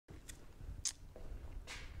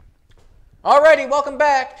Alrighty, welcome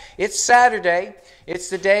back. It's Saturday. It's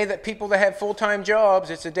the day that people that have full-time jobs,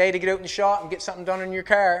 it's a day to get out in the shop and get something done in your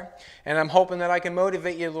car. And I'm hoping that I can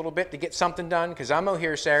motivate you a little bit to get something done because I'm out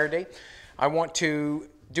here Saturday. I want to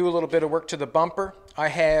do a little bit of work to the bumper. I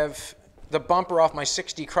have the bumper off my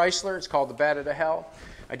 '60 Chrysler. It's called the Bat Out of Hell.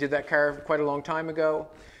 I did that car quite a long time ago.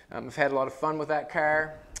 I've had a lot of fun with that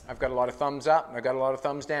car. I've got a lot of thumbs up and I've got a lot of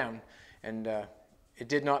thumbs down. And it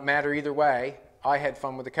did not matter either way. I had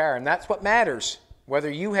fun with the car, and that's what matters. Whether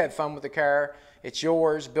you had fun with the car, it's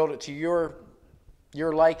yours. Build it to your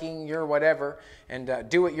liking, your whatever, and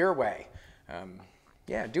do it your way.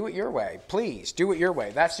 Yeah, do it your way. Please, do it your way.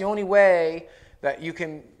 That's the only way that you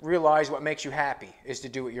can realize what makes you happy, is to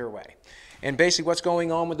do it your way. And basically what's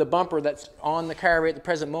going on with the bumper that's on the car right at the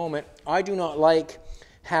present moment, I do not like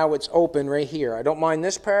how it's open right here. I don't mind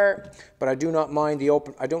this part, but I do not mind the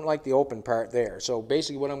open. I don't like the open part there. So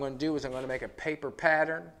basically what I'm going to do is I'm going to make a paper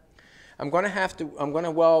pattern. I'm going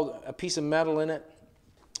to weld a piece of metal in it.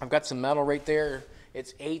 I've got some metal right there.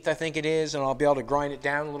 It's 1/8, I think it is, and I'll be able to grind it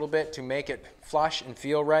down a little bit to make it flush and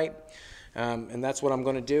feel right. And that's what I'm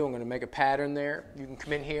going to do. I'm going to make a pattern there. You can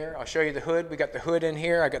come in here. I'll show you the hood. We got the hood in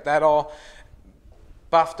here. I got that all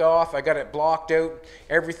buffed off. I got it blocked out.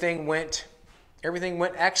 Everything went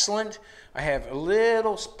excellent. I have a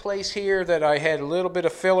little place here that I had a little bit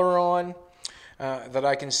of filler on that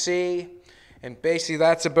I can see, and basically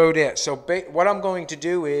that's about it. So what I'm going to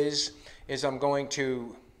do is I'm going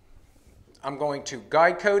to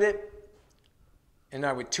guide coat it, and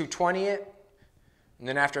I would 220 it, and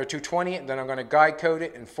then after I 220 it, then I'm going to guide coat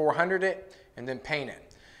it and 400 it, and then paint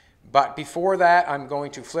it. But before that, I'm going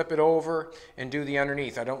to flip it over and do the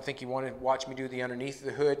underneath. I don't think you want to watch me do the underneath of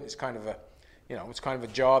the hood. It's kind of a it's kind of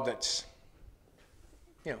a job that's,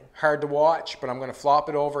 hard to watch, but I'm going to flop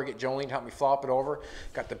it over, get Jolene to help me flop it over.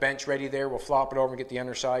 Got the bench ready there. We'll flop it over and get the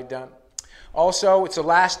underside done. Also, it's the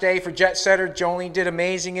last day for Jet Setter. Jolene did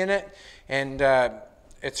amazing in it, and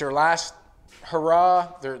it's her last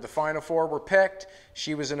hurrah. The final four were picked.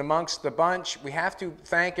 She was in amongst the bunch. We have to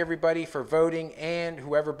thank everybody for voting, and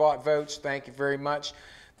whoever bought votes, thank you very much.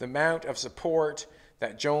 The amount of support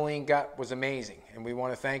that Jolene got was amazing, and we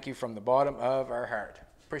want to thank you from the bottom of our heart.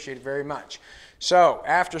 Appreciate it very much. So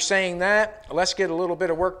after saying that, let's get a little bit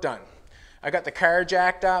of work done. I got the car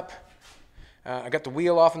jacked up. I got the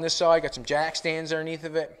wheel off on this side. Got some jack stands underneath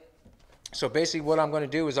of it. So basically what I'm going to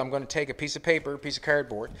do is I'm going to take a piece of paper, a piece of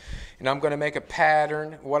cardboard, and I'm going to make a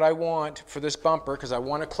pattern, what I want for this bumper, because I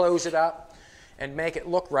want to close it up and make it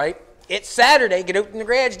look right. It's Saturday. Get out in the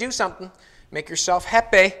garage, do something. Make yourself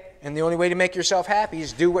happy. And the only way to make yourself happy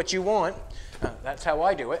is do what you want. That's how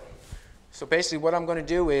I do it. So basically what I'm going to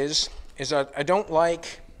do is what I don't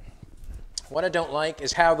like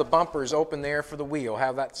is how the bumper is open there for the wheel,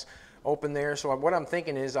 how that's open there. So what I'm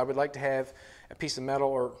thinking is I would like to have a piece of metal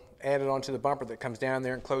or add it onto the bumper that comes down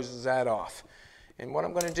there and closes that off. And what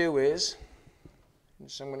I'm going to do is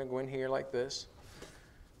I'm going to go in here like this.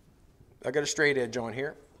 I got a straight edge on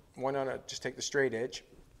here. Why not just take the straight edge?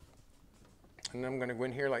 And I'm going to go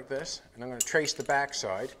in here like this, and I'm going to trace the back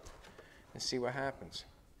side and see what happens.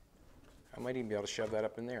 I might even be able to shove that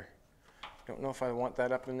up in there. Don't know if I want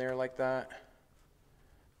that up in there like that.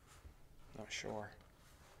 Not sure.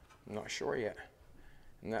 I'm not sure yet.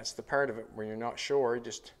 And that's the part of it where you're not sure.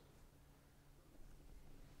 Just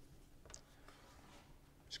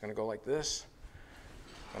going to go like this.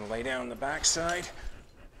 I'm going to lay down the back side.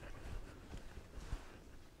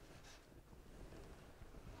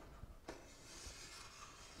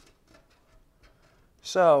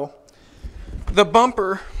 So, the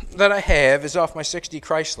bumper that I have is off my '60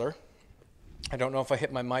 Chrysler. I don't know if I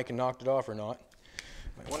hit my mic and knocked it off or not.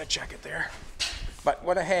 Might want to check it there. But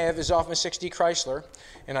what I have is off my '60 Chrysler,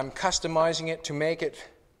 and I'm customizing it to make it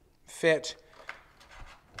fit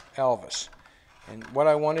Elvis. And what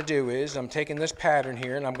I want to do is I'm taking this pattern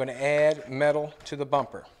here, and I'm going to add metal to the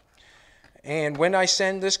bumper. And when I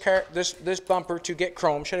send this bumper to get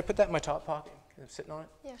chrome, should I put that in my top pocket? Is it sitting on it?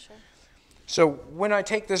 Yeah, sure. So when I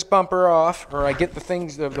take this bumper off, or I get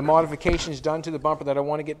the modifications done to the bumper that I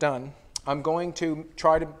want to get done, I'm going to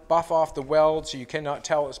try to buff off the weld so you cannot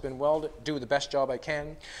tell it's been welded, do the best job I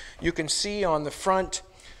can. You can see on the front,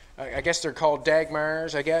 I guess they're called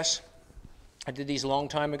Dagmars, I guess. I did these a long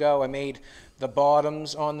time ago. I made the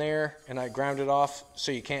bottoms on there, and I ground it off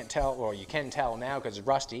so you can't tell. Well, you can tell now because it's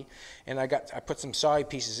rusty. And I put some side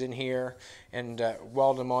pieces in here and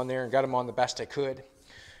welded them on there and got them on the best I could.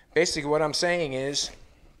 Basically, what I'm saying is,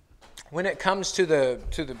 when it comes to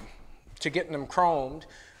getting them chromed,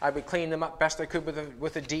 I would clean them up best I could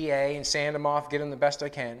with a DA and sand them off, get them the best I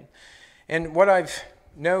can. And what I've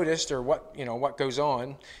noticed, or what goes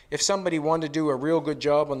on, if somebody wanted to do a real good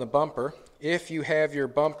job on the bumper, if you have your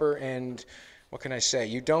bumper and what can I say,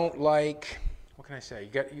 you don't like, what can I say,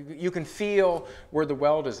 you can feel where the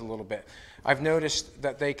weld is a little bit. I've noticed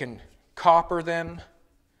that they can copper them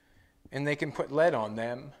and they can put lead on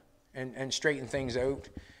them and straighten things out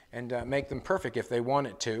and make them perfect if they want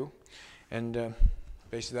it to. And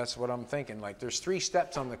basically that's what I'm thinking. Like, there's 3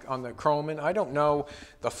 steps on the chroming. I don't know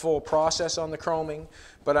the full process on the chroming,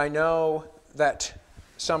 but I know that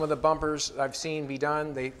some of the bumpers I've seen be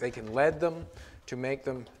done, they can lead them to make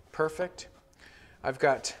them perfect. I've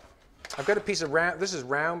got a piece of round, this is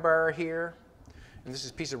round bar here, and this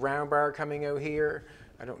is a piece of round bar coming out here.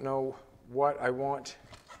 I don't know what I want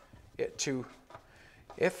it to.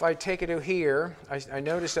 If I take it out here, I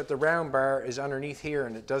notice that the round bar is underneath here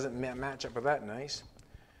and it doesn't match up with that nice.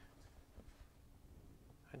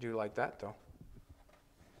 I do like that though.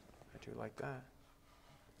 I do like that.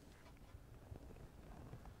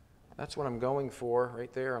 That's what I'm going for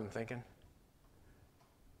right there, I'm thinking.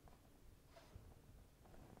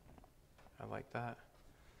 I like that.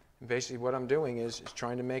 And basically what I'm doing is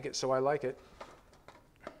trying to make it so I like it.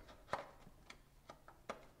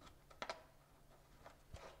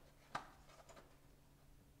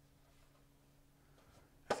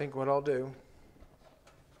 I think what I'll do,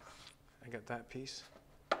 I got that piece.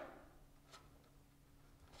 I'm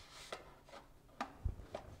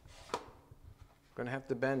going to have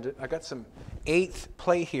to bend it. I got some 1/8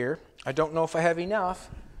 plate here. I don't know if I have enough,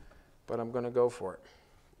 but I'm going to go for it.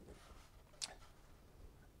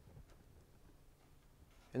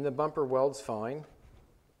 And the bumper welds fine.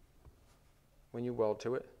 When you weld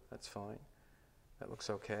to it, that's fine. That looks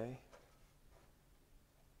okay.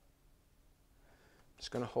 Just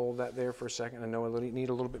going to hold that there for a second. I know I need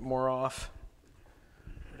a little bit more off.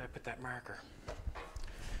 Where did I put that marker?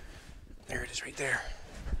 There it is right there.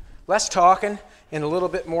 Less talking and a little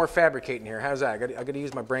bit more fabricating here. How's that? I got to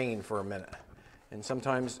use my brain for a minute. And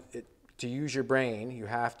sometimes to use your brain, you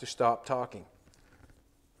have to stop talking.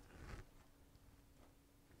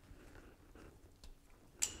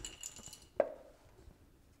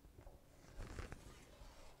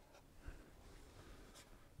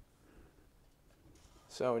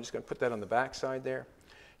 So I'm just going to put that on the back side there.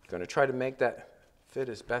 I'm going to try to make that fit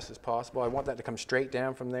as best as possible. I want that to come straight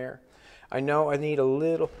down from there. I know I need a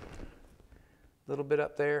little bit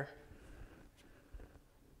up there.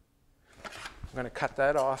 I'm going to cut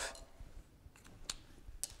that off.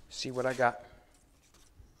 See what I got.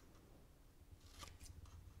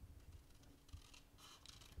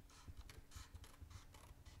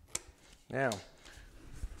 Now,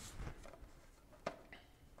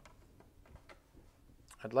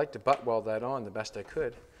 I'd like to butt weld that on the best I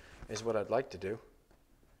could, is what I'd like to do,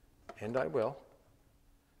 and I will.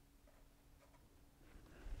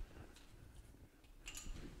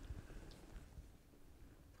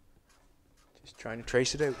 Just trying to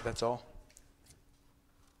trace it out, that's all.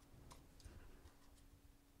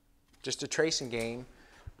 Just a tracing game.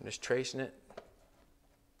 I'm just tracing it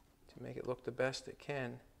to make it look the best it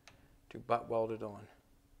can to butt weld it on.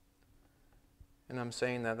 And I'm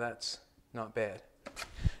saying that that's not bad.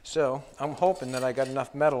 So I'm hoping that I got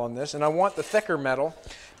enough metal on this, and I want the thicker metal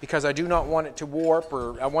because I do not want it to warp,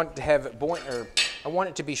 or I want it to have I want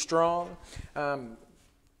it to be strong.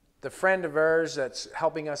 The friend of ours that's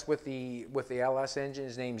helping us with the LS engine,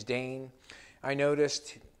 his name's Dane. I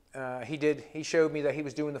noticed he showed me that he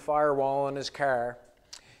was doing the firewall on his car,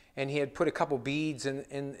 and he had put a couple beads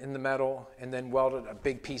in the metal and then welded a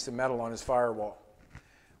big piece of metal on his firewall.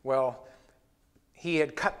 Well, he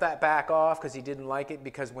had cut that back off because he didn't like it,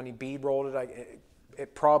 because when he bead rolled it,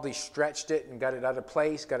 it probably stretched it and got it out of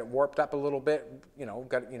place, got it warped up a little bit.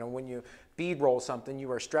 When you bead roll something,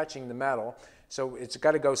 you are stretching the metal, so it's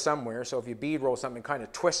got to go somewhere. So if you bead roll something, it kind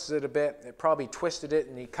of twists it a bit. It probably twisted it,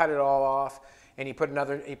 and he cut it all off, and he put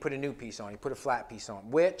a new piece on. He put a flat piece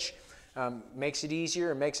on, which makes it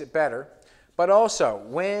easier and makes it better. But also,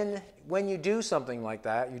 when you do something like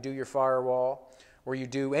that, you do your firewall or you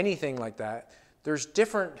do anything like that, there's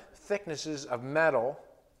different thicknesses of metal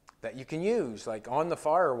that you can use, like on the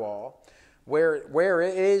firewall, where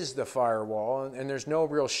it is the firewall, and there's no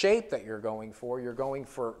real shape that you're going for. You're going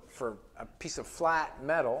for a piece of flat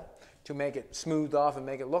metal to make it smooth off and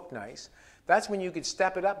make it look nice. That's when you could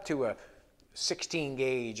step it up to a 16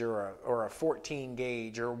 gauge or a 14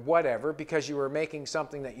 gauge or whatever, because you were making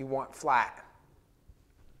something that you want flat.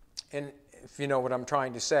 And if you know what I'm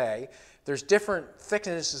trying to say, there's different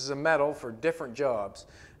thicknesses of metal for different jobs.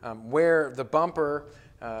 Where it's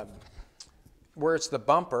the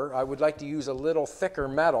bumper, I would like to use a little thicker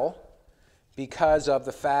metal because of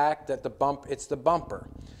the fact that it's the bumper.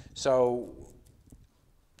 So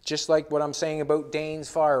just like what I'm saying about Dane's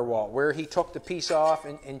firewall, where he took the piece off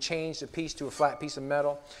and changed the piece to a flat piece of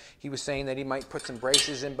metal, he was saying that he might put some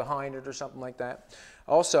braces in behind it or something like that.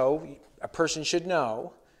 Also, a person should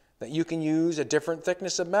know that you can use a different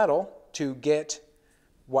thickness of metal to get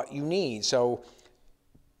what you need. So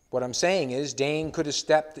what I'm saying is Dane could have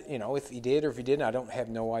stepped, you know, if he did or if he didn't, I don't have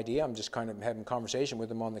no idea. I'm just kind of having a conversation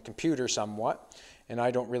with him on the computer somewhat, and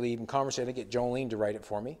I don't really even conversate. I get Jolene to write it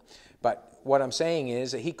for me. But what I'm saying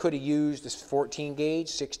is that he could have used this 14 gauge,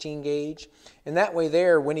 16 gauge, and that way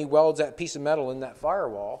there, when he welds that piece of metal in that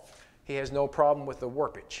firewall, he has no problem with the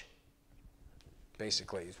warpage,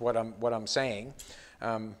 basically, is what I'm saying.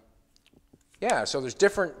 Yeah, so there's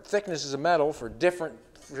different thicknesses of metal for different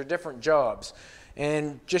jobs.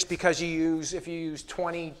 And just because if you use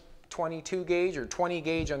 22 gauge or 20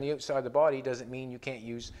 gauge on the outside of the body doesn't mean you can't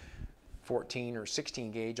use 14 or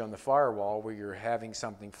 16 gauge on the firewall where you're having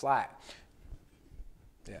something flat.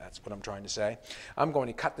 Yeah, that's what I'm trying to say. I'm going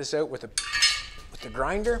to cut this out with the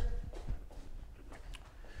grinder.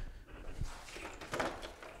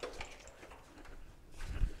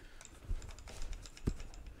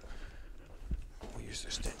 We'll use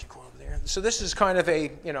this extension cord over there. So this is kind of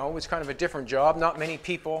a, you know, it's kind of a different job. Not many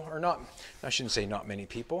people, or not, I shouldn't say not many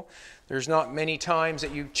people. There's not many times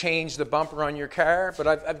that you change the bumper on your car, but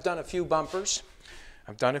I've done a few bumpers.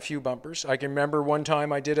 I can remember one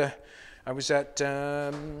time I was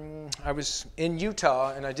in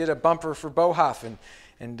Utah and I did a bumper for Bohoff,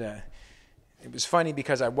 and it was funny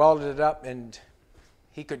because I welded it up and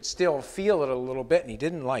he could still feel it a little bit and he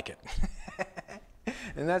didn't like it.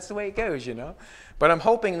 And that's the way it goes, you know. But I'm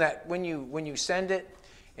hoping that when you send it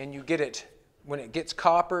and you get it, when it gets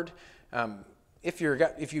coppered, if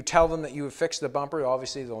you tell them that you have fixed the bumper,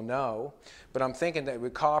 obviously they'll know. But I'm thinking that it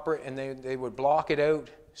would copper it and they would block it out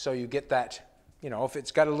so you get that, you know, if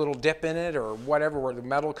it's got a little dip in it or whatever, where the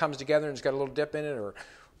metal comes together and it's got a little dip in it or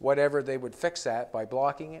whatever, they would fix that by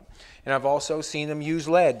blocking it. And I've also seen them use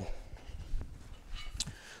lead.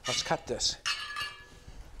 Let's cut this.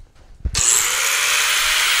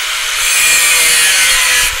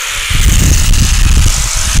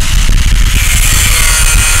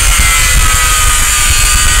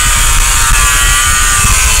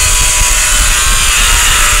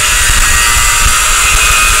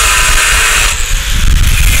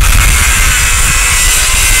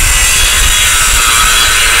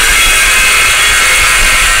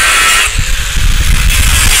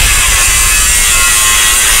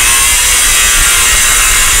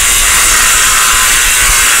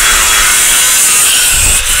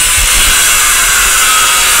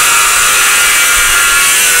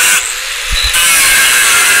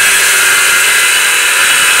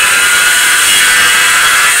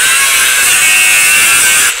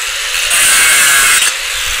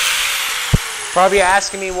 Probably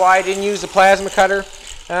asking me why I didn't use the plasma cutter.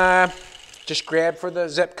 Just grabbed for the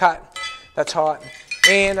zip cut. That's hot.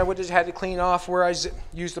 And I would have had to clean off where I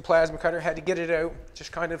used the plasma cutter. Had to get it out.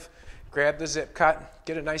 Just kind of grab the zip cut,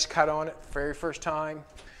 get a nice cut on it very first time.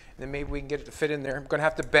 And then maybe we can get it to fit in there. I'm going to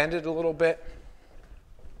have to bend it a little bit.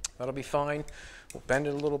 That'll be fine. We'll bend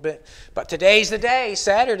it a little bit. But today's the day,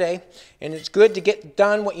 Saturday, and it's good to get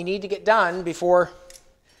done what you need to get done before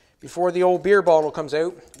the old beer bottle comes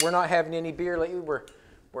out. We're not having any beer lately.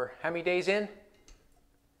 We're how many days in?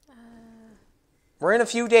 We're in a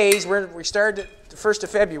few days. We started the 1st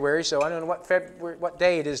of February, so I don't know what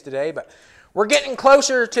day it is today, but we're getting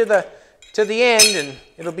closer to the end, and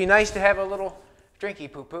it'll be nice to have a little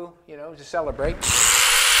drinky poo-poo, you know, to celebrate.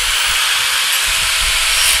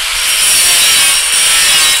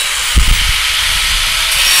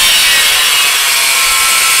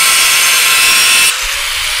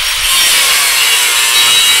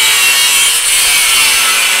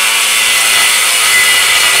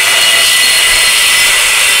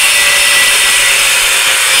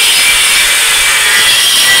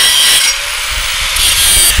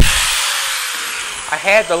 I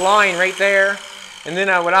had the line right there, and then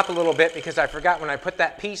I went up a little bit because I forgot when I put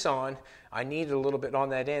that piece on, I needed a little bit on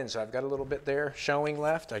that end. So I've got a little bit there showing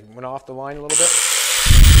left. I went off the line a little bit.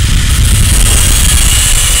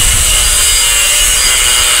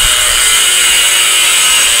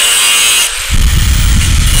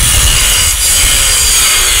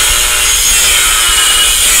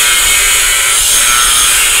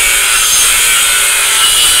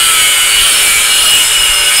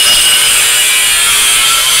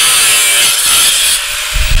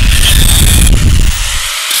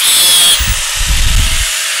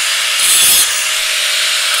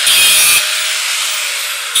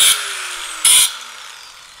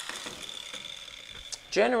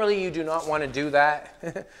 Generally, you do not want to do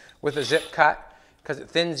that with a zip cut because it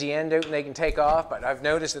thins the end out and they can take off. But I've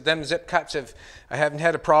noticed that them zip cuts I haven't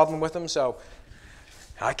had a problem with them, so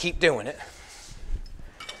I keep doing it.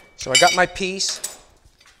 So I got my piece.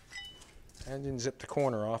 I didn't zip the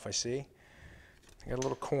corner off, I see. I got a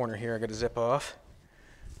little corner here I got to zip off.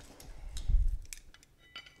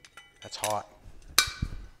 That's hot.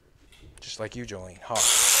 Just like you, Jolene,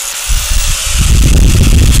 hot.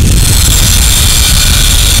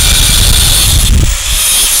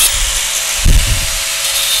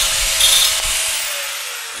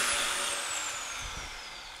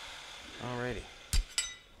 Alrighty.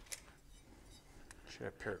 Should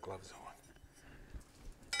have a pair of gloves on.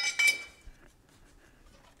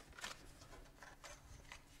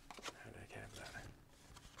 How did I have that?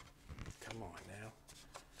 Come on now.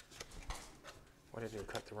 What did I do?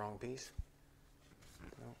 Cut the wrong piece?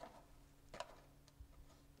 No.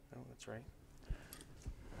 No, that's right.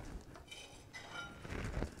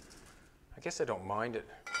 I guess I don't mind it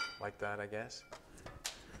like that, I guess.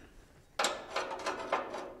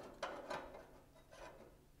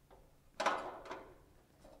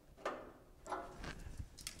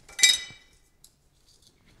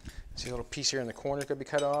 See a little piece here in the corner could be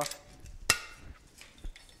cut off.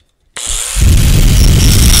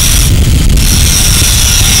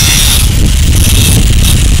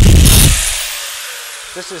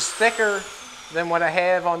 This is thicker than what I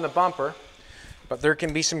have on the bumper, but there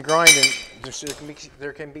can be some grinding.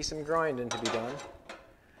 There can be some grinding to be done.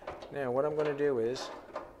 Now, what I'm going to do is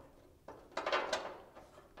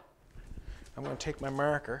I'm going to take my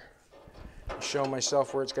marker and show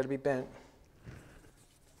myself where it's got to be bent.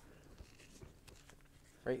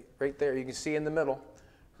 Right there, you can see in the middle,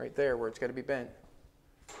 right there where it's got to be bent.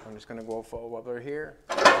 I'm just going to go follow over here,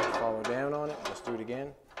 follow down on it. Let's do it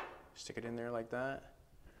again. Stick it in there like that.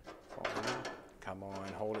 Follow in. Come on,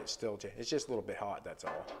 hold it still. It's just a little bit hot, that's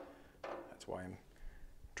all. That's why I'm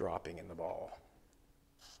dropping in the ball.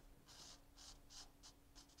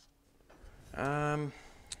 I'm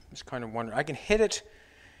just kind of wondering. I can hit it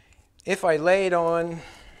if I lay it on.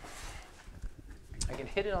 I can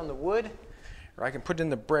hit it on the wood. Or I can put it in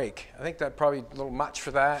the brake. I think that's probably a little much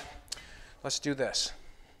for that. Let's do this.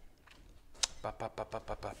 Ba, ba, ba, ba,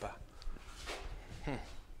 ba, ba, ba.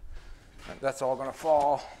 That's all going to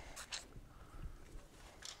fall.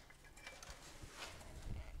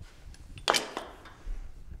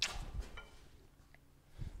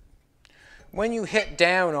 When you hit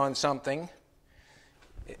down on something,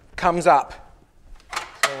 it comes up.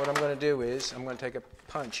 So what I'm going to do is I'm going to take a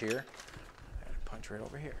punch here. Punch right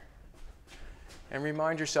over here. And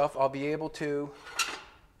remind yourself, I'll be able to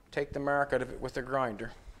take the mark out of it with the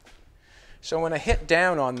grinder. So when I hit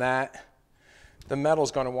down on that, the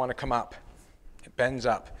metal's going to want to come up. It bends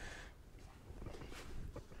up.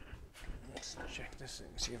 Let's check this and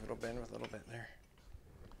see if it'll bend with a little bit there.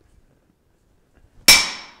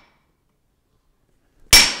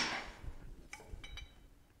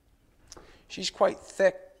 She's quite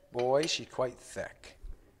thick, boy. She's quite thick.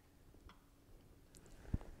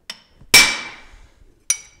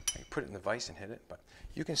 Put it in the vise and hit it, but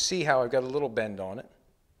you can see how I've got a little bend on it.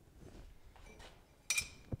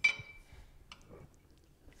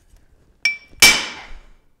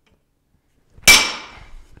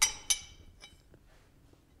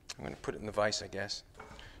 I'm going to put it in the vise, I guess.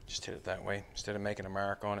 Just hit it that way instead of making a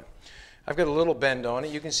mark on it. I've got a little bend on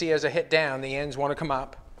it. You can see as I hit down, the ends want to come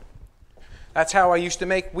up. That's how I used to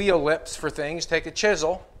make wheel lips for things. Take a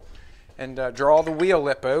chisel and draw the wheel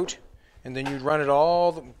lip out. And then you'd run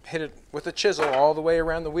it hit it with a chisel all the way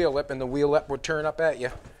around the wheel lip, and the wheel lip would turn up at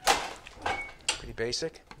you. Pretty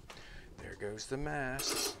basic. There goes the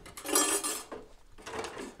mast.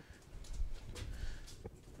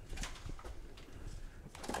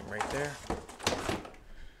 Right there.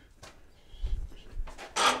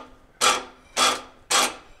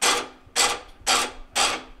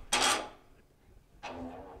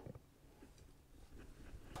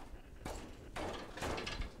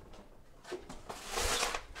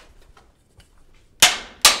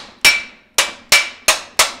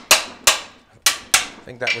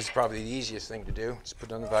 I think that was probably the easiest thing to do. Just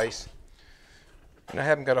put it on the vise. And I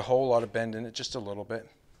haven't got a whole lot of bend in it, just a little bit.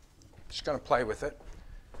 Just going to play with it.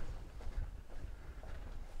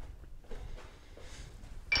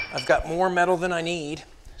 I've got more metal than I need,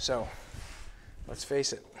 so let's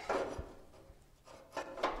face it.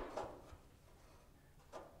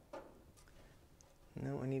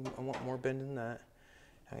 No, I want more bend than that.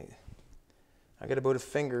 I got about a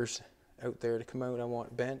finger's out there to come out. I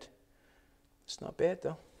want bent. It's not bad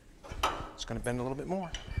though. It's going to bend a little bit more.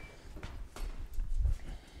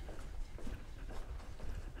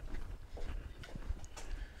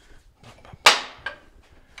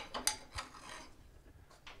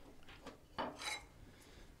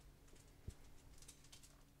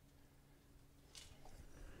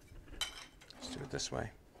 this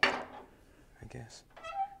way, I guess.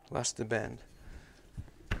 Less the bend.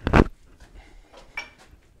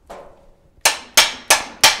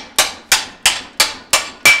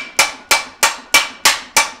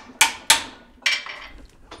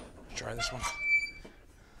 Try this one.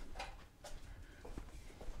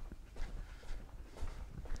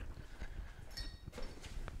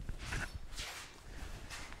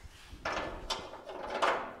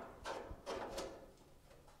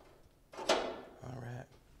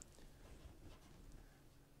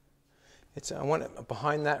 I want it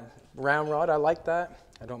behind that round rod. I like that.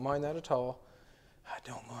 I don't mind that at all. I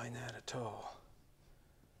don't mind that at all.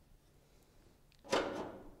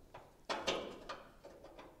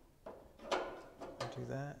 Do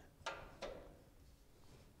that.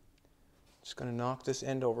 Just going to knock this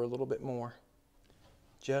end over a little bit more.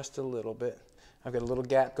 Just a little bit. I've got a little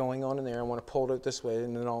gap going on in there. I want to pull it out this way,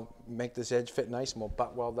 and then I'll make this edge fit nice, and we'll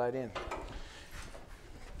butt weld that in.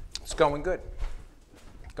 It's going good.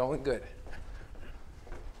 Going good.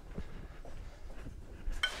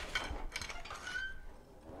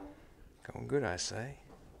 Going good, I say.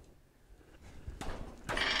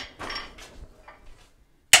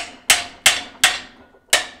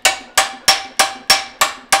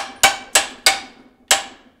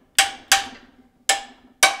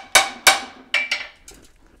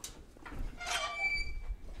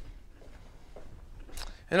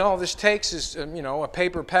 And all this takes is, you know, a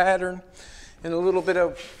paper pattern and a little bit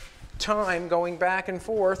of time going back and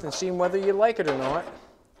forth and seeing whether you like it or not.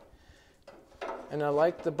 And I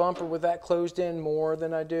like the bumper with that closed in more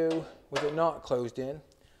than I do with it not closed in.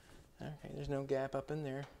 Okay, there's no gap up in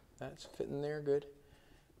there. That's fitting there good.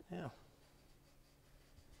 Now,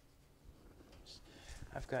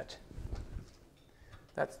 I've got,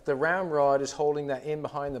 that's the round rod is holding that in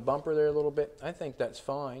behind the bumper there a little bit. I think that's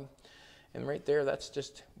fine. And right there, that's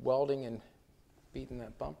just welding and beating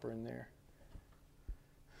that bumper in there.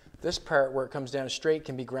 This part where it comes down straight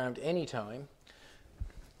can be ground anytime.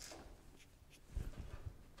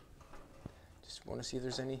 Just want to see if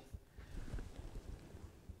there's any.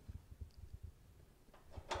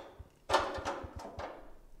 I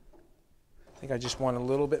think I just want a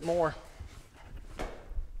little bit more. I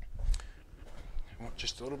want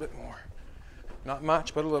just a little bit more. Not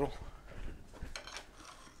much, but a little.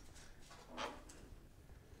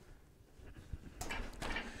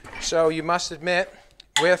 So you must admit,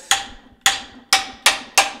 with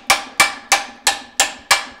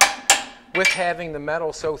having the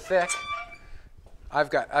metal so thick, I've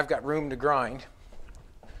got room to grind.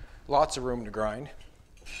 Lots of room to grind.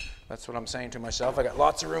 That's what I'm saying to myself. I got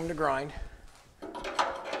lots of room to grind.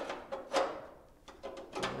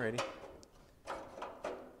 Ready.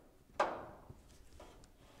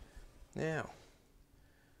 Now,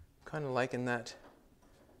 kind of liking that.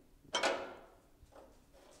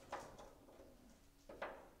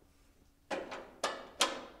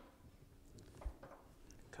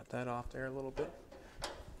 Cut that off there a little bit.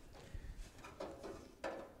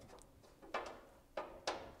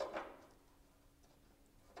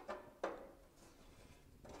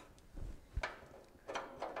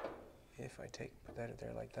 If I put that in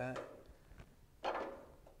there like that.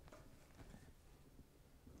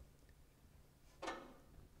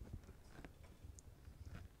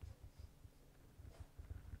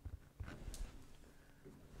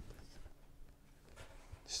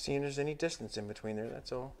 Seeing if there's any distance in between there,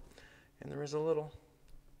 that's all. And there is a little.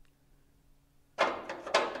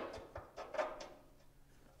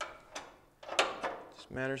 Just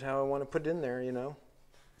matters how I want to put it in there, you know.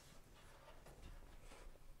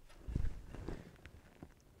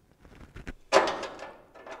 I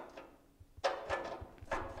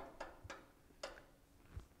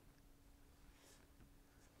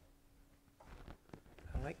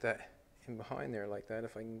like that in behind there like that,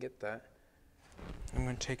 if I can get that. I'm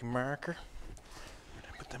going to take a marker. Where did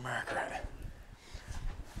I put the marker at?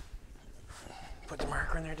 Put the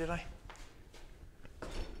marker in there, did I?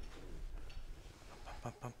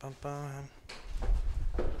 Bum, bum, bum,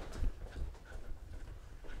 bum.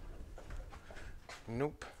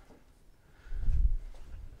 Nope.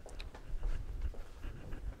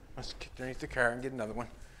 Must have kicked underneath the car and get another one.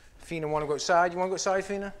 Fina want to go outside? You want to go outside,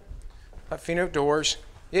 Fina? Let Fina outdoors.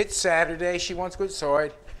 It's Saturday. She wants to go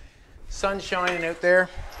outside. Sun's shining out there.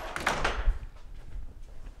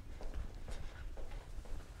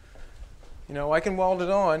 You know, I can weld it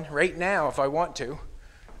on right now if I want to,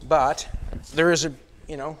 but there is a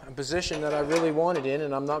position that I really want it in,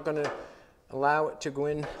 and I'm not going to allow it to go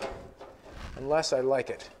in unless I like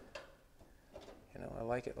it. You know, I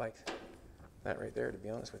like it like that right there, to be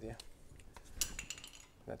honest with you.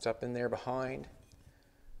 That's up in there behind.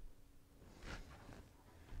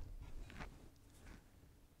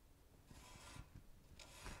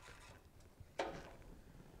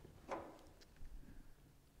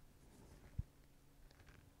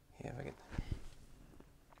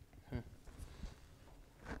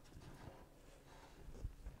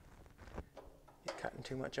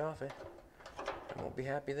 cutting too much off it. I won't be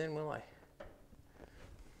happy then, will I?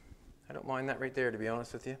 I don't mind that right there, to be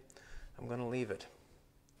honest with you. I'm going to leave it.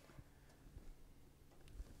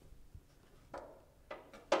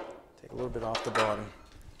 Take a little bit off the bottom.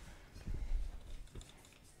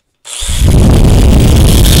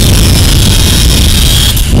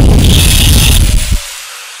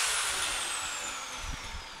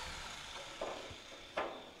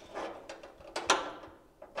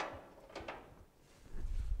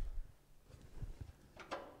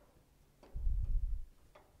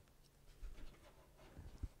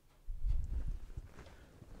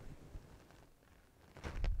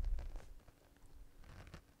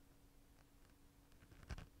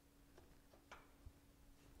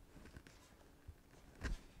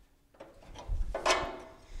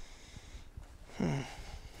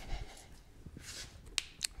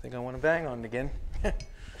 I think I want to bang on it again.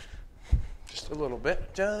 Just a little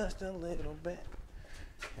bit, just a little bit.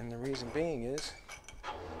 And the reason being is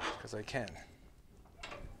because I can.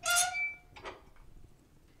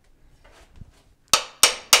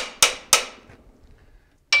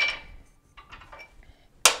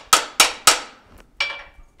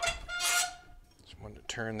 Just wanted to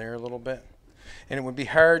turn there a little bit. And it would be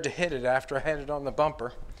hard to hit it after I had it on the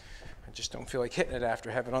bumper. I just don't feel like hitting it after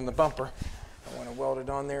I have it on the bumper. I want to weld it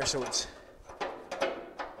on there so it's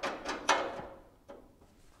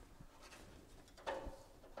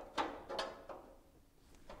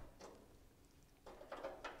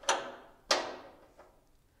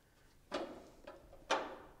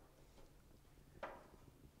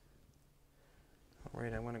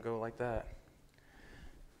right. I want to go like that.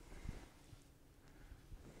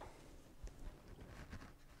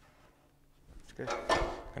 It's good. I'm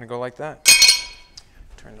going to go like that.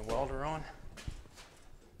 Turn the welder on.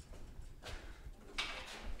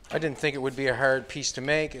 I didn't think it would be a hard piece to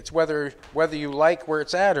make. It's whether you like where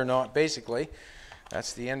it's at or not, basically.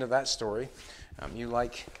 That's the end of that story. You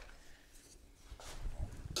like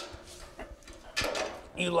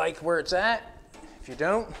where it's at. If you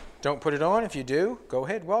don't put it on. If you do, go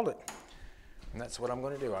ahead, weld it. And that's what I'm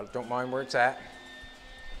going to do. I don't mind where it's at.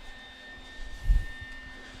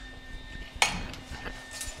 I'm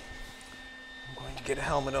going to get a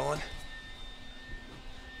helmet on.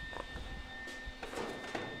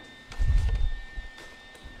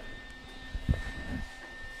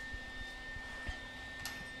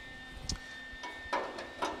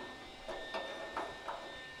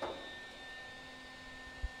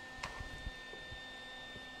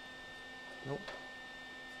 Nope.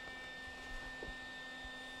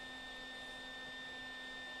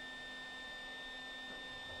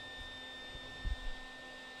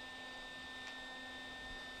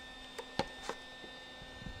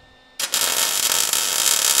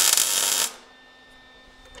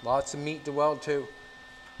 Lots of meat to weld too.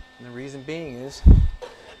 And the reason being is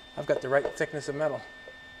I've got the right thickness of metal.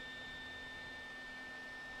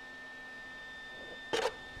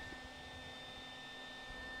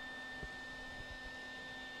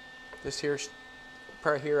 This here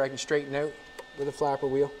part here I can straighten out with a flapper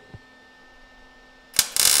wheel.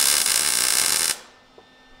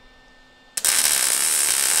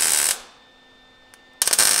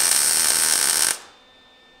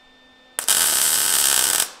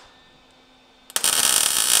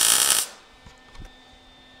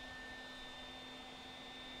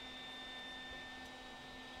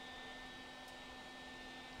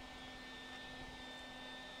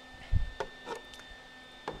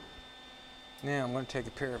 Now I'm going to take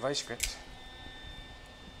a pair of vice grips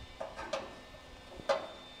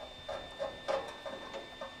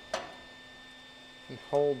and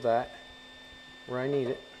hold that where I need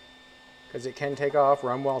it, because it can take off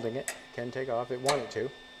where I'm welding it. It can take off if it wanted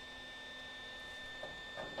to.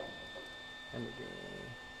 And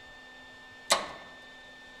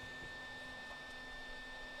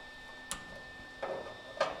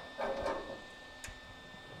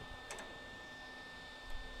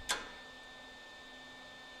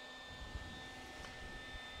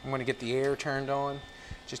I'm going to get the air turned on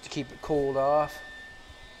just to keep it cooled off.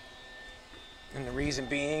 And the reason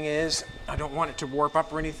being is I don't want it to warp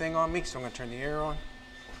up or anything on me, so I'm going to turn the air on.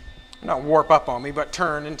 Not warp up on me, but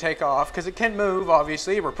turn and take off, because it can move,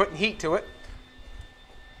 obviously. We're putting heat to it.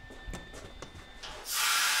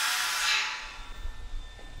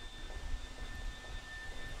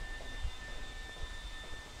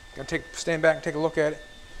 I'm going to stand back and take a look at it.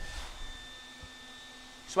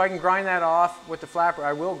 So I can grind that off with the flapper.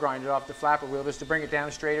 I will grind it off the flapper wheel just to bring it down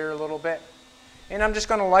straighter a little bit. And I'm just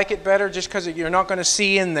going to like it better just because you're not going to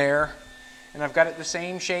see in there. And I've got it the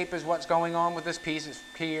same shape as what's going on with this piece. It's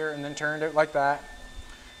here and then turned out like that.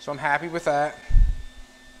 So I'm happy with that.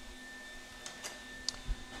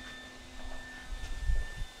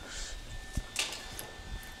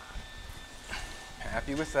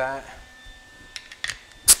 Happy with that.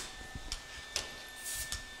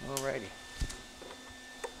 Alrighty.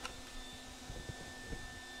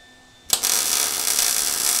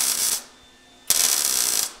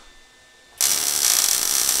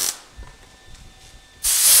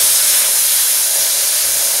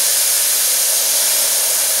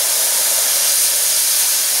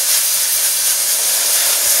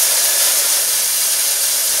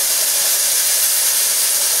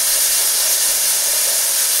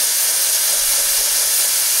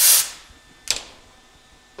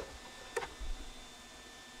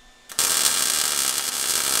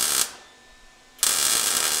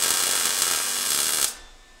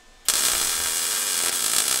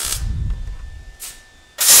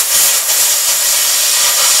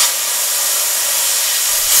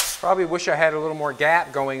 Probably wish I had a little more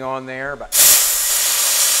gap going on there, but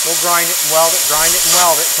we'll grind it and weld it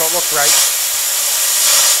until it looks right.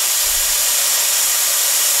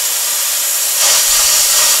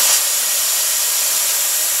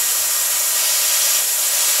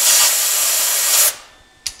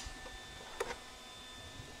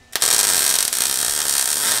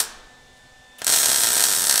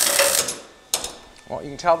 Well, you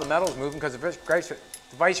can tell the metal's moving because the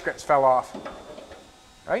vice grips fell off.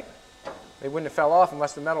 Right? They wouldn't have fell off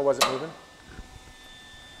unless the metal wasn't moving.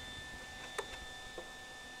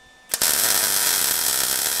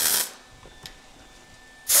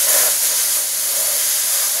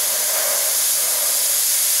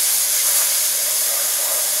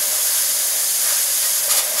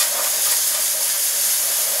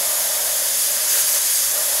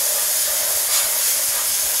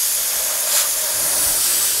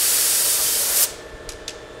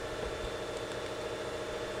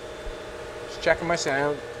 Checking my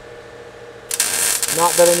sound.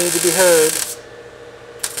 Not that I need to be heard.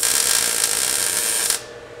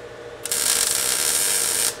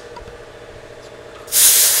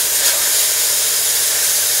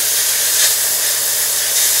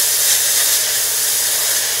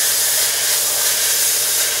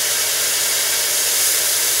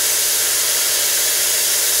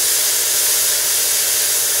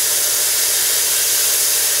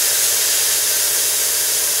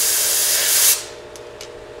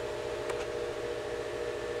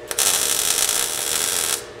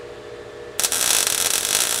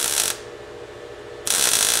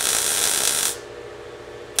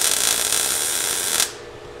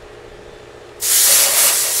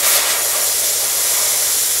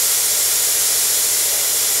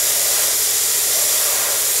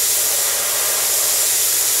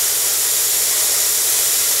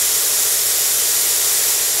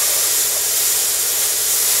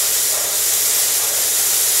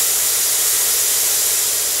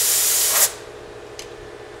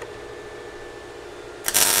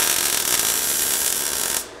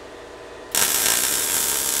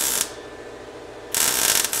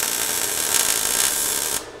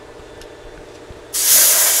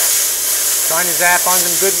 Trying to zap on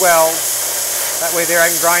some good weld. That way there I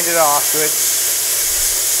can grind it off good.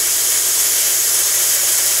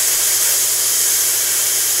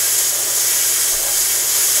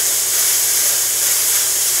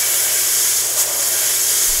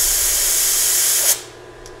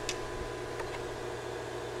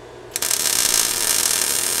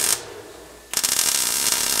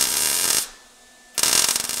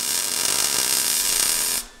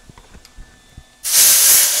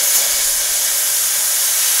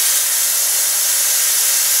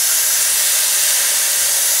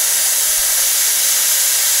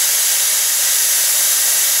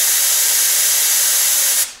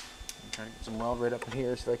 Trying to get some weld right up in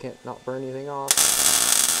here so I can't not burn anything off.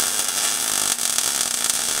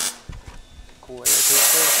 Cool air to it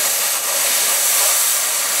first.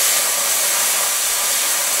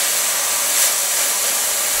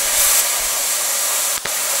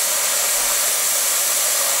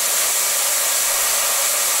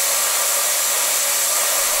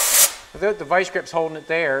 Without the vice grips holding it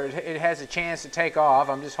there, it has a chance to take off.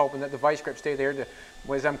 I'm just hoping that the vice grips stay there.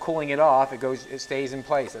 As I'm cooling it off, it stays in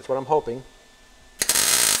place. That's what I'm hoping.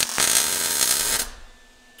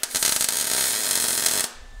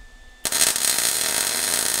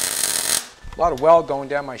 A lot of weld going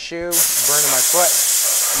down my shoe, burning my foot.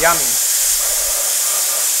 Yummy.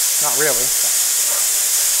 Not really.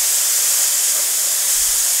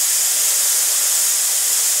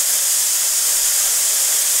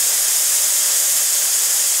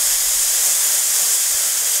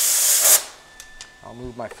 I'll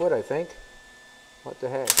move my foot, I think. What the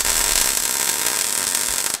heck?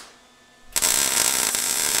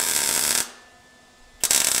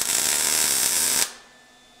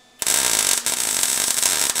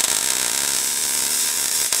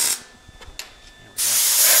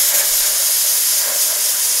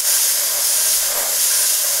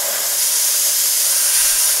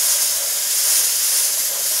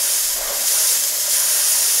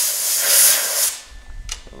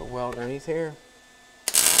 underneath here.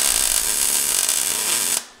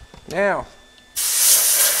 Now,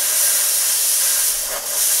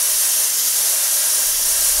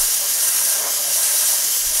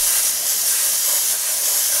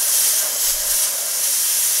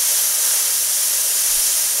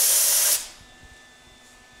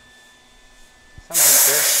 something's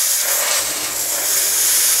there.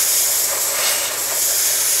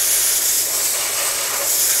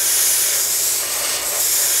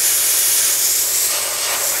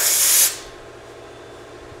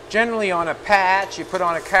 Generally on a patch you put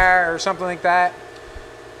on a car or something like that,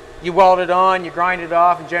 you weld it on, you grind it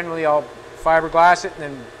off, and generally I'll fiberglass it and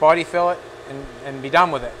then body fill it and be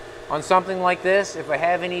done with it. On something like this, if I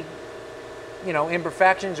have any, you know,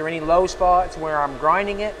 imperfections or any low spots where I'm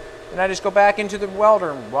grinding it, then I just go back into the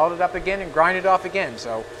welder and weld it up again and grind it off again.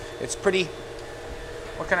 So it's pretty,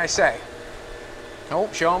 what can I say? Oh,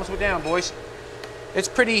 she almost went down, boys. It's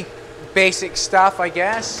pretty basic stuff, I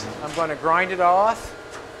guess. I'm going to grind it off,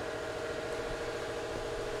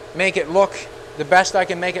 make it look the best I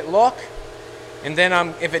can make it look, and then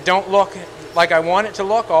if it don't look like I want it to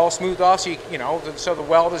look, I'll smooth off so so the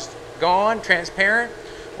weld is gone, transparent.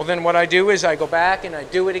 Well, then what I do is I go back and I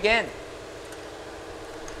do it again.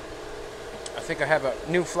 I think I have a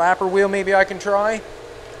new flapper wheel maybe I can try.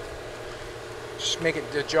 Just make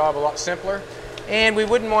the job a lot simpler. And we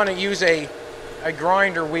wouldn't want to use a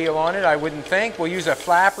grinder wheel on it, I wouldn't think. We'll use a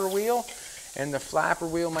flapper wheel. And the flapper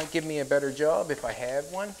wheel might give me a better job if I have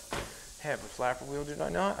one. I have a flapper wheel, did I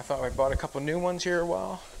not? I thought I bought a couple new ones here a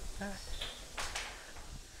while back.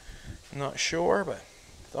 I'm not sure, but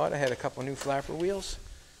I thought I had a couple new flapper wheels.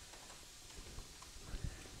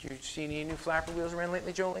 Did you see any new flapper wheels around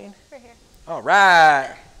lately, Jolene? Right here. All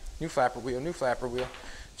right. New flapper wheel, new flapper wheel.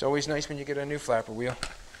 It's always nice when you get a new flapper wheel.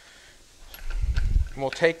 And we'll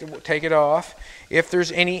take it off. If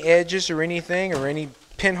there's any edges or anything or any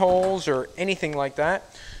pinholes or anything like that,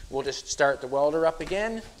 we'll just start the welder up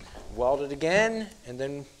again, weld it again, and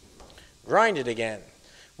then grind it again.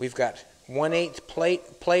 We've got 1/8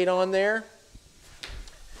 plate on there,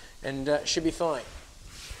 and should be fine.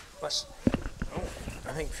 I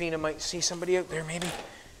think Fina might see somebody out there maybe.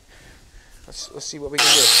 Let's see what we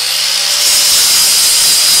can do.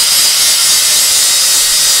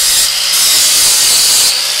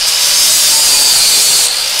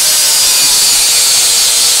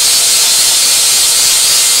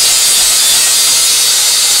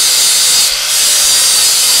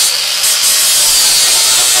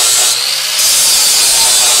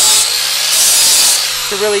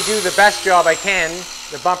 To really do the best job I can,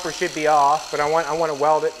 the bumper should be off, but I want to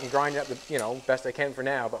weld it and grind it up best I can for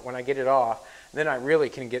now. But when I get it off, then I really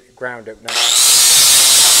can get it ground out nice.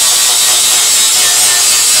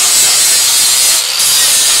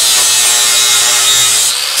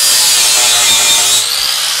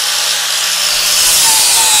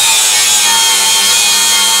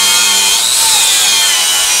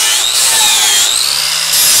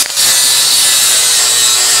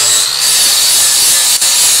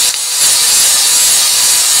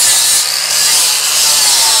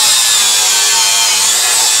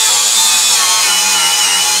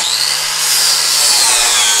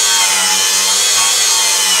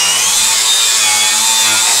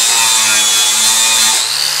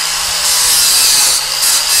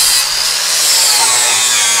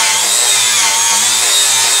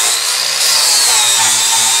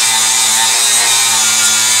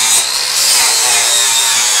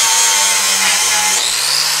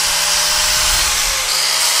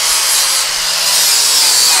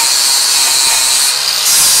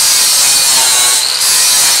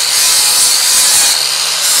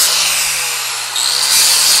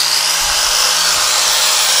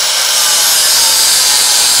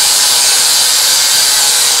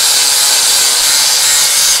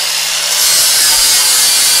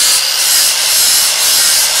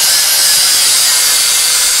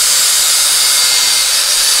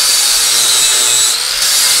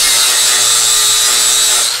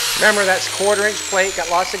 Remember, that's 1/4 inch plate, got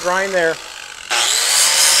lots of grind there. Or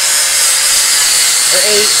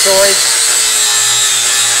 8, sorry.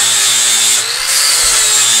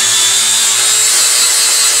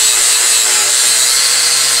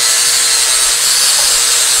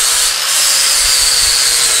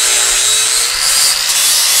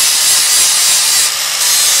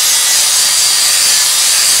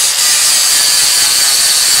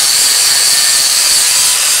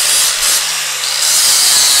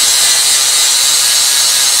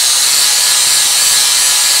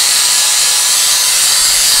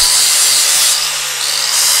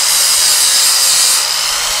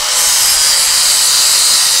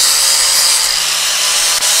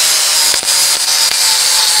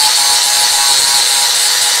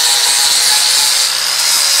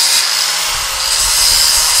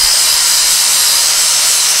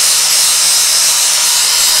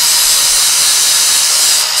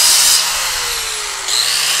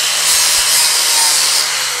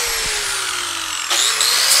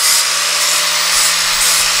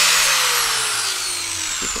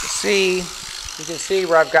 you can see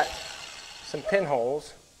where I've got some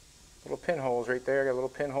pinholes, little pinholes right there. I got a little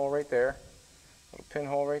pinhole right there, little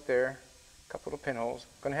pinhole right there, a couple of pinholes.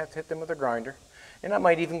 I'm going to have to hit them with a grinder. And I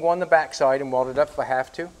might even go on the back side and weld it up if I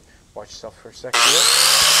have to. Watch yourself for a second here.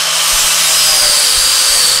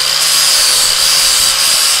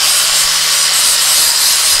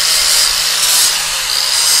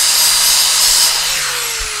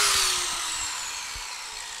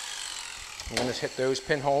 I'm going to hit those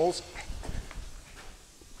pinholes.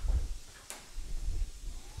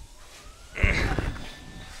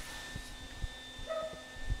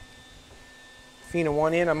 Fina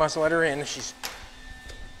one in, I must let her in.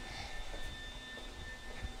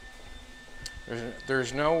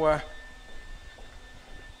 There's no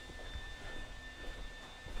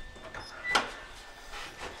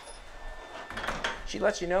she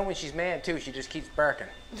lets you know when she's mad too. She just keeps barking.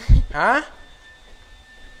 Huh?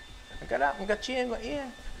 I got up and got you in, got you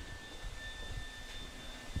in.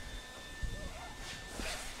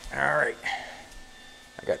 All right.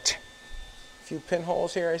 I got a few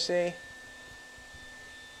pinholes here, I see.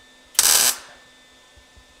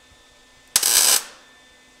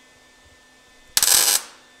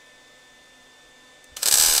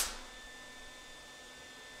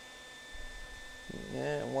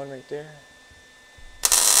 Yeah, one right there.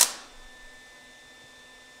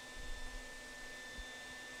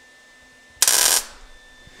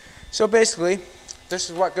 So basically, this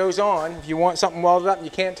is what goes on. If you want something welded up and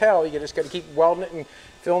you can't tell, you just got to keep welding it and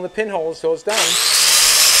filling the pinholes till it's done.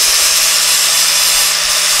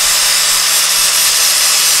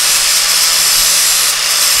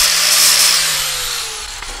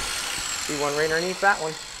 See one right underneath that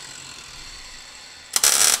one.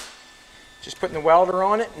 Just putting the welder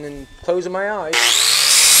on it and then closing my eyes.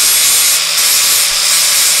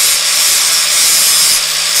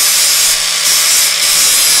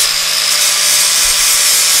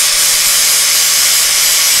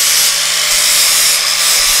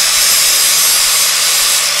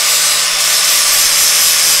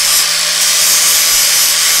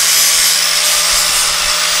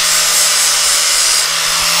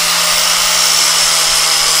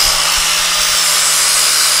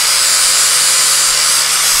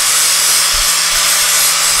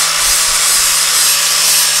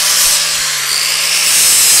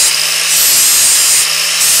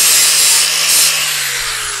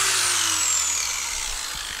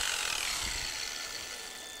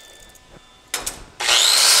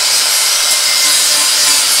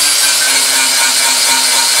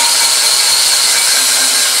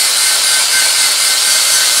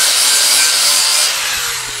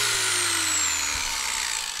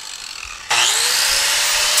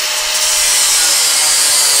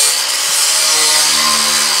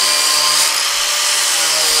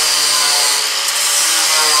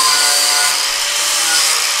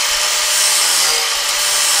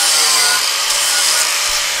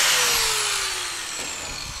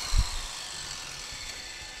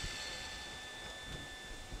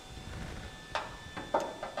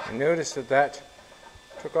 I noticed that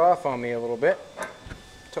took off on me a little bit.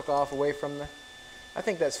 Took off away from the... I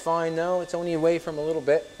think that's fine though. It's only away from a little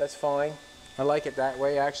bit. That's fine. I like it that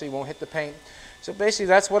way. I actually won't hit the paint. So basically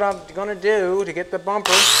that's what I'm going to do to get the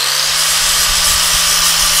bumper.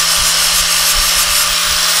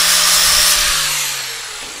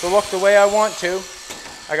 To look the way I want to.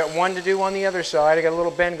 I got one to do on the other side. I got a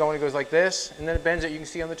little bend going. It goes like this, and then it bends it. You can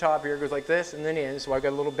see on the top here. It goes like this, and then in. So I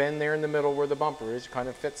got a little bend there in the middle where the bumper is. It kind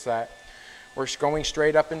of fits that. We're going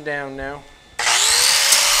straight up and down now.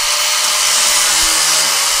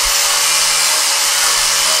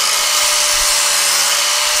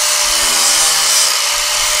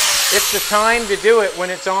 It's the time to do it when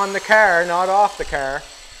it's on the car, not off the car.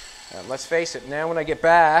 Let's face it. Now when I get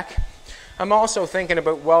back, I'm also thinking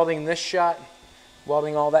about welding this shut.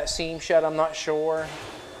 Welding all that seam shut, I'm not sure.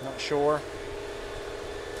 Not sure.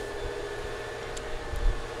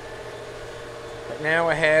 But now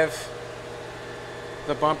I have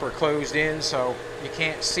the bumper closed in, so you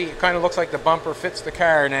can't see. It kind of looks like the bumper fits the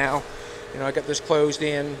car now. You know, I got this closed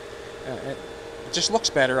in. It just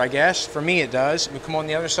looks better, I guess. For me, it does. We come on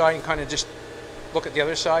the other side and kind of just look at the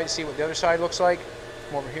other side, see what the other side looks like.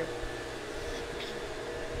 Come over here.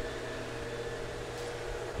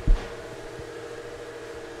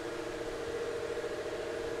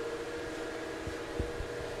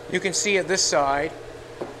 You can see at this side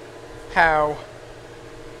how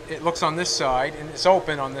it looks on this side, and it's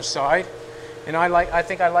open on this side. And I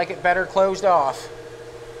think I like it better closed off.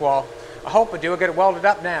 Well, I hope I do. I got it welded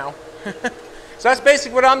up now. So that's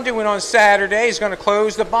basically what I'm doing on Saturday. Is going to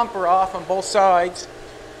close the bumper off on both sides,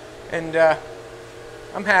 and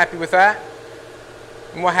I'm happy with that.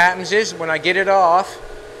 And what happens is when I get it off,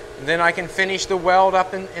 then I can finish the weld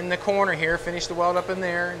up in the corner here, finish the weld up in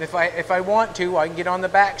there. And if I want to, I can get on the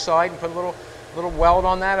back side and put a little weld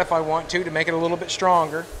on that if I want to make it a little bit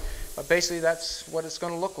stronger. But basically that's what it's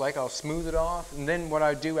going to look like. I'll smooth it off, and then what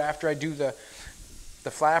I do after I do the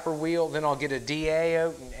flapper wheel, then I'll get a DA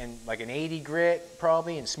out and like an 80 grit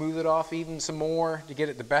probably, and smooth it off even some more to get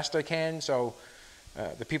it the best I can. So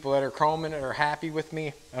the people that are chroming it are happy with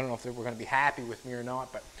me. I don't know if they were going to be happy with me or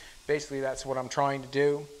not, but basically that's what I'm trying to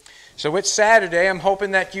do. So it's Saturday. I'm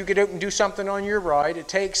hoping that you get out and do something on your ride. It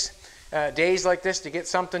takes days like this to get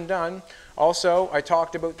something done. Also, I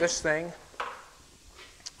talked about this thing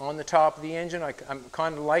on the top of the engine. I'm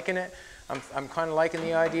kind of liking it. I'm kind of liking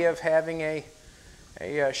the idea of having a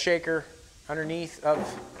shaker underneath of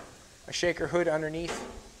a shaker hood underneath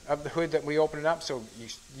of the hood that we open it up, so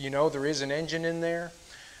you know there is an engine in there.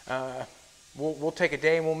 We'll take a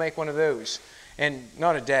day and we'll make one of those, and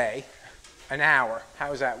not a day, an hour.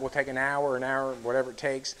 How's that? We'll take an hour, whatever it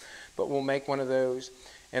takes, but we'll make one of those,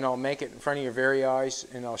 and I'll make it in front of your very eyes,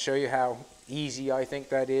 and I'll show you how easy I think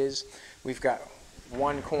that is. We've got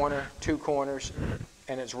one corner, two corners,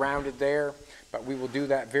 and it's rounded there, but we will do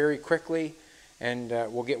that very quickly, and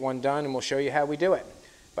we'll get one done, and we'll show you how we do it.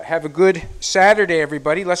 But have a good Saturday,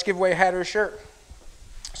 everybody. Let's give away a hat or a shirt.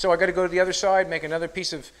 So I got to go to the other side, make another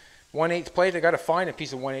piece of 1/8 plate. I got to find a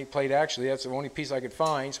piece of 1/8 plate, actually. That's the only piece I could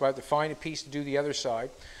find, so I have to find a piece to do the other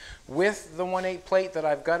side. With the 1/8 plate that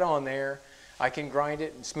I've got on there, I can grind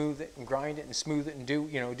it and smooth it and grind it and smooth it and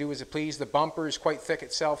do as I please. The bumper is quite thick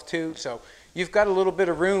itself too, so you've got a little bit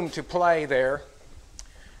of room to play there.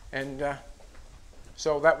 And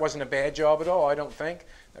so that wasn't a bad job at all, I don't think.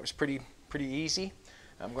 That was pretty easy.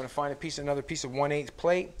 I'm going to find another piece of 1/8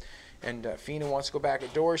 plate. And Fina wants to go back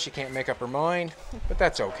outdoors. She can't make up her mind, but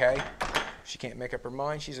that's okay. She can't make up her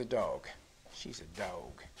mind. She's a dog. She's a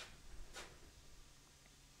dog.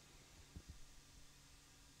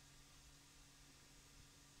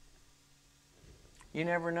 You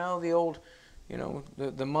never know. The old,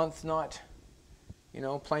 the month not,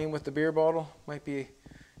 playing with the beer bottle might be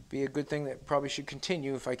a good thing that probably should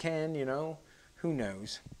continue if I can. Who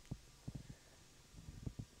knows?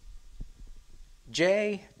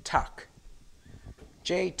 J Tuck,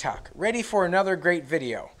 ready for another great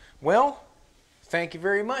video. Well, thank you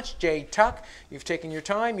very much, J Tuck. You've taken your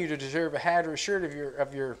time. You deserve a hat or a shirt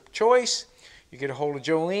of your choice. You get a hold of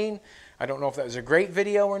Jolene. I don't know if that was a great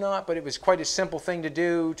video or not, but it was quite a simple thing to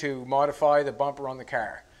do to modify the bumper on the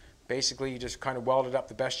car. Basically, you just kind of weld it up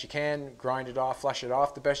the best you can, grind it off, flush it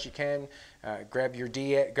off the best you can, grab your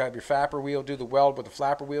flapper wheel, do the weld with the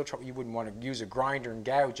flapper wheel. You wouldn't want to use a grinder and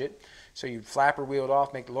gouge it. So you flapper wheel it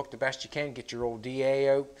off, make it look the best you can, get your old DA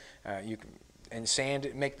out, and sand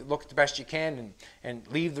it, make it look the best you can, and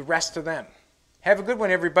leave the rest to them. Have a good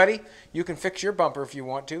one, everybody. You can fix your bumper if you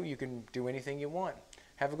want to. You can do anything you want.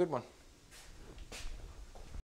 Have a good one.